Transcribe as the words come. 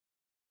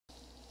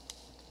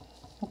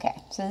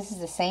Okay, so this is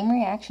the same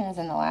reaction as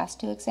in the last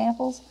two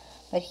examples,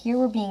 but here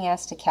we're being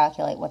asked to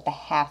calculate what the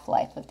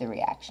half-life of the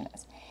reaction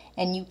is.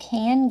 And you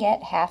can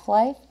get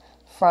half-life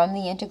from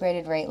the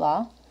integrated rate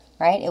law,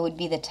 right? It would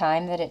be the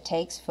time that it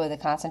takes for the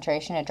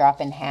concentration to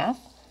drop in half.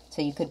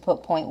 So you could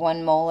put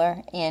 0.1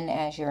 molar in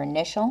as your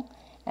initial,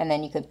 and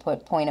then you could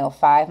put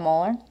 0.05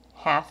 molar,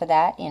 half of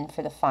that, in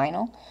for the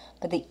final.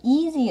 But the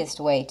easiest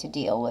way to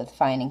deal with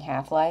finding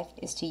half-life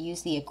is to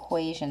use the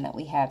equation that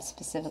we have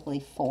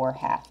specifically for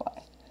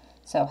half-life.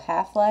 So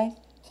half-life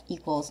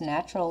equals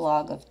natural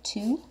log of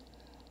 2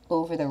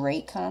 over the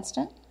rate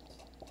constant.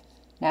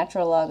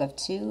 Natural log of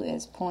 2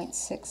 is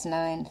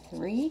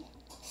 0.693,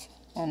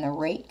 and the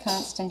rate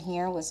constant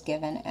here was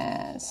given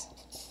as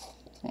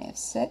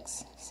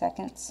 -6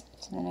 seconds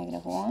to the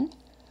 -1.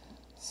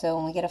 So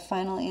when we get a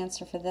final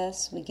answer for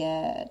this, we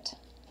get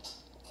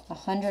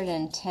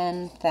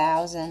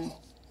 110,000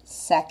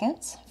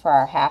 seconds for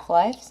our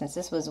half-life. Since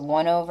this was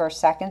 1 over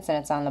seconds and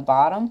it's on the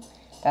bottom,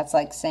 that's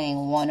like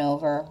saying 1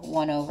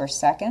 over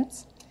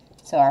seconds.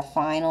 So our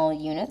final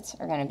units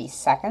are going to be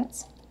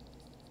seconds.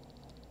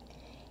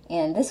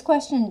 And this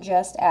question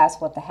just asked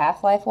what the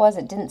half-life was.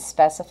 It didn't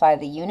specify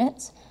the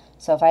units.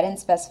 So if I didn't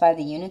specify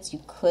the units, you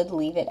could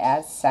leave it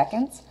as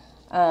seconds.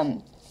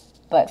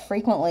 But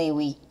frequently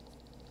we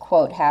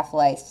quote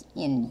half-life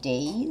in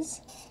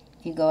days.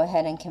 If you go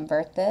ahead and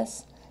convert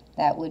this,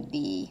 that would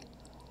be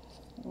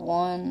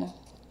 1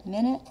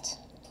 minute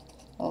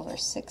over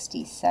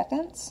 60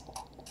 seconds.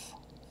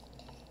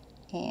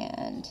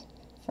 And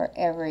for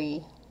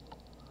every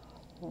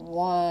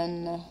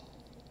 1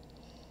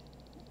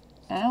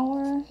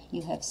 hour,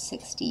 you have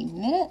 60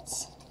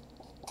 minutes.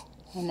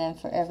 And then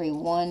for every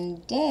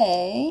 1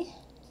 day,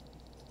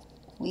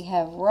 we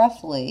have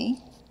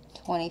roughly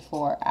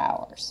 24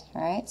 hours.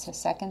 All right, so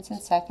seconds and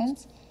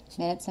seconds,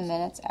 minutes and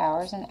minutes,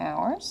 hours and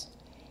hours.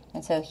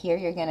 And so here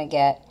you're going to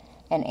get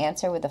an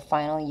answer with a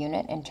final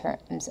unit in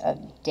terms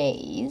of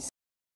days.